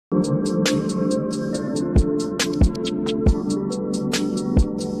Alright,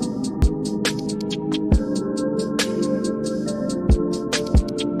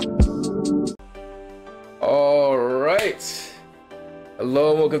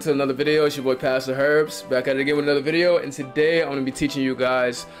 hello and welcome to another video. It's your boy PassDaHerbs, back at it again with another video, and today I'm going to be teaching you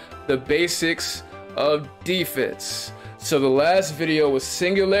guys the basics of defense. So the last video was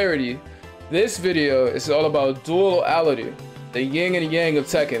singularity. This video is all about duality, the yin and yang of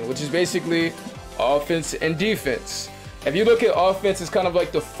Tekken, which is basically offense and defense. If you look at offense, it's kind of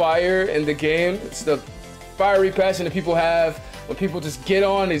like the fire in the game. It's the fiery passion that people have. When people just get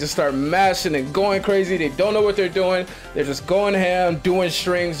on, they just start mashing and going crazy. They don't know what they're doing. They're just going ham, doing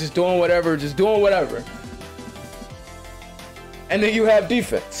strings, just doing whatever, And then you have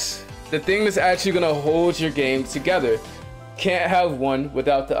defense, the thing that's actually gonna hold your game together. Can't have one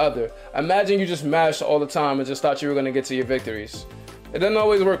without the other. Imagine you just mashed all the time and just thought you were gonna get to your victories. It doesn't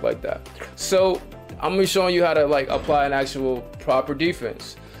always work like that. So I'm gonna be showing you how to apply an actual proper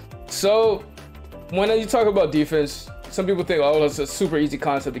defense. So when you talk about defense, some people think, oh, it's a super easy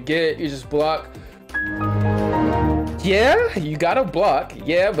concept to get. You just block. Yeah, you gotta block.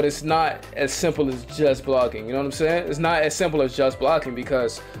 Yeah, but it's not as simple as just blocking. You know what I'm saying? It's not as simple as just blocking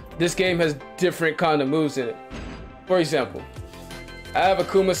because this game has different kind of moves in it. For example, I have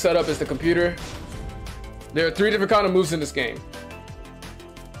Akuma set up as the computer. There are 3 different kind of moves in this game: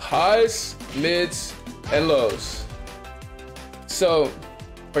 highs, mids, and lows. So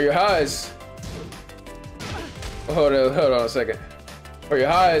for your highs, hold on a second. For your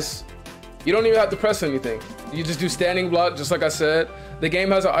highs, you don't even have to press anything. You just do standing block, just like I said. The game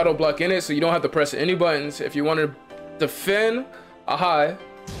has an auto block in it, so you don't have to press any buttons. If you want to defend a high,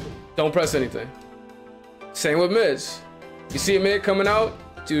 don't press anything. Same with mids. You see a mid coming out,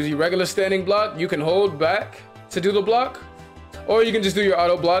 do your regular standing block. You can hold back to do the block, or you can just do your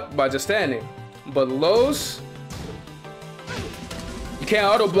auto block by just standing. But lows, you can't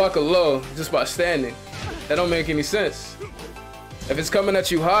auto block a low just by standing. That don't make any sense. If it's coming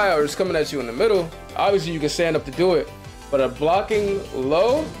at you high or it's coming at you in the middle, obviously you can stand up to do it. But a blocking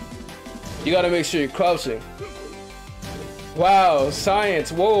low, you gotta make sure you're crouching. Wow,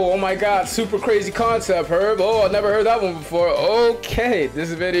 science. Whoa, oh my god, super crazy concept, Herb. Oh, I never heard that one before. Okay,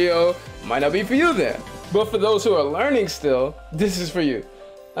 this video might not be for you then. But for those who are learning still, this is for you.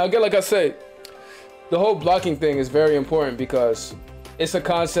 Now again, like I say, the whole blocking thing is very important because it's a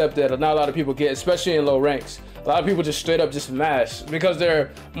concept that not a lot of people get, especially in low ranks. A lot of people just straight up just mash because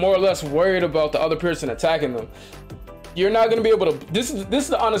they're more or less worried about the other person attacking them. You're not going to be able to, this is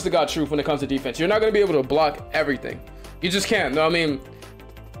the honest to God truth when it comes to defense. You're not going to be able to block everything. You just can't. No, I mean,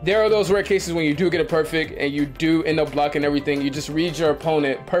 there are those rare cases when you do get it perfect and you do end up blocking everything. You just read your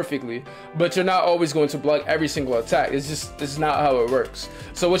opponent perfectly, but you're not always going to block every single attack. It's not how it works.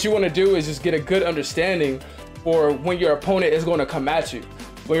 So what you want to do is just get a good understanding for when your opponent is going to come at you.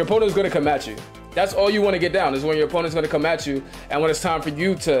 When your opponent is going to come at you, that's all you want to get down, is when your opponent's going to come at you, and when it's time for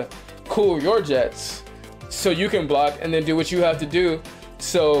you to cool your jets so you can block and then do what you have to do.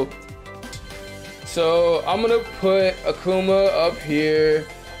 So I'm going to put Akuma up here.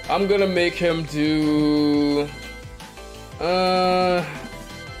 I'm going to make him do I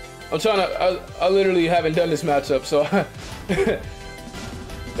literally haven't done this matchup, so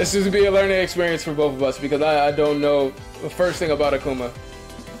this is to be a learning experience for both of us because I don't know the first thing about Akuma.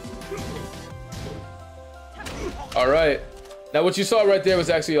 Alright, now what you saw right there was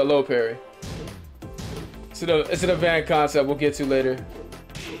actually a low parry. It's an advanced concept we'll get to later.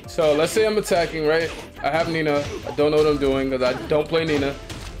 So let's say I'm attacking, right? I have Nina. I don't know what I'm doing because I don't play Nina.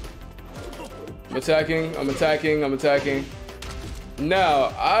 I'm attacking.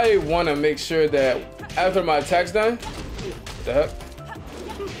 Now, I want to make sure that after my attack's done,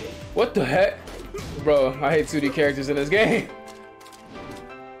 what the heck? Bro, I hate 2D characters in this game.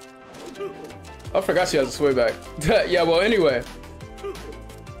 I forgot she has a sway back. Yeah, well, anyway.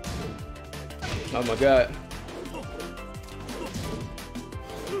 Oh my god.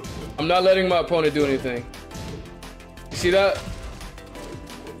 I'm not letting my opponent do anything. You see that?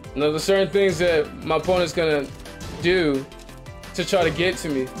 Now, there's certain things that my opponent's gonna do to try to get to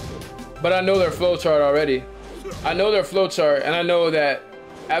me. But I know their flow chart already. I know their flow chart, and I know that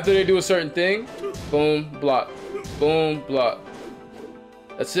after they do a certain thing, boom, block. Boom, block.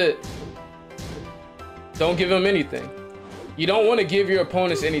 That's it. Don't give them anything. You don't want to give your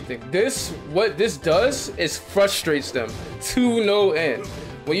opponents anything. What this does is frustrates them to no end.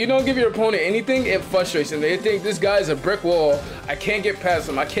 When you don't give your opponent anything, it frustrates them. They think this guy is a brick wall. I can't get past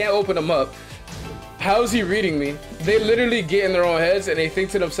him. I can't open him up. How is he reading me? They literally get in their own heads and they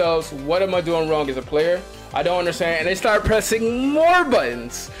think to themselves, what am I doing wrong as a player? I don't understand. And they start pressing more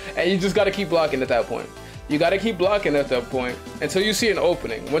buttons, and you just got to keep blocking at that point. You got to keep blocking at that point until you see an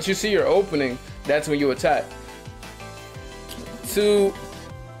opening. Once you see your opening, that's when you attack. To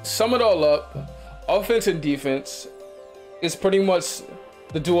sum it all up, offense and defense is pretty much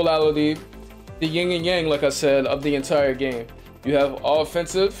the duality, the yin and yang, like I said, of the entire game. You have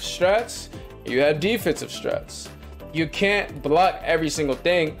offensive strats, you have defensive strats. You can't block every single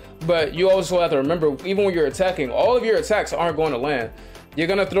thing, but you also have to remember, even when you're attacking, all of your attacks aren't going to land. You're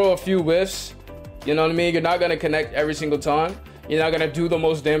going to throw a few whiffs, you know what I mean? You're not going to connect every single time. You're not going to do the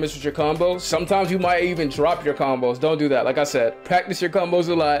most damage with your combos. Sometimes you might even drop your combos. Don't do that. Like I said, practice your combos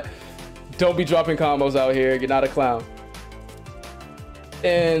a lot. Don't be dropping combos out here. You're not a clown.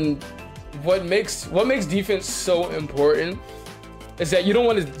 And what makes defense so important is that you don't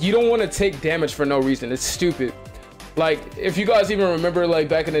want to take damage for no reason. It's stupid. Like, if you guys even remember, like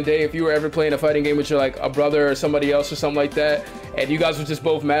back in the day, if you were ever playing a fighting game with your like a brother or somebody else or something like that, and you guys were just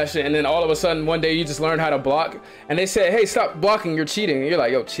both mashing, and then all of a sudden one day you just learn how to block, and they say, hey, stop blocking, you're cheating. And you're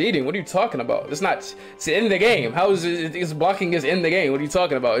like, yo, cheating? What are you talking about? It's in the game. How is it? It's blocking is in the game. What are you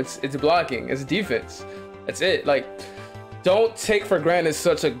talking about? It's blocking. It's defense. That's it. Like, don't take for granted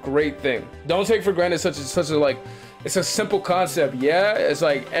such a great thing. Don't take for granted such a like, it's a simple concept. Yeah, it's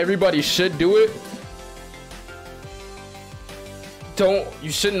like everybody should do it. You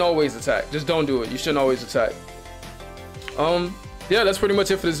shouldn't always attack. Just don't do it. You shouldn't always attack. Yeah, that's pretty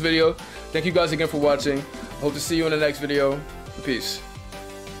much it for this video. Thank you guys again for watching. I hope to see you in the next video. Peace.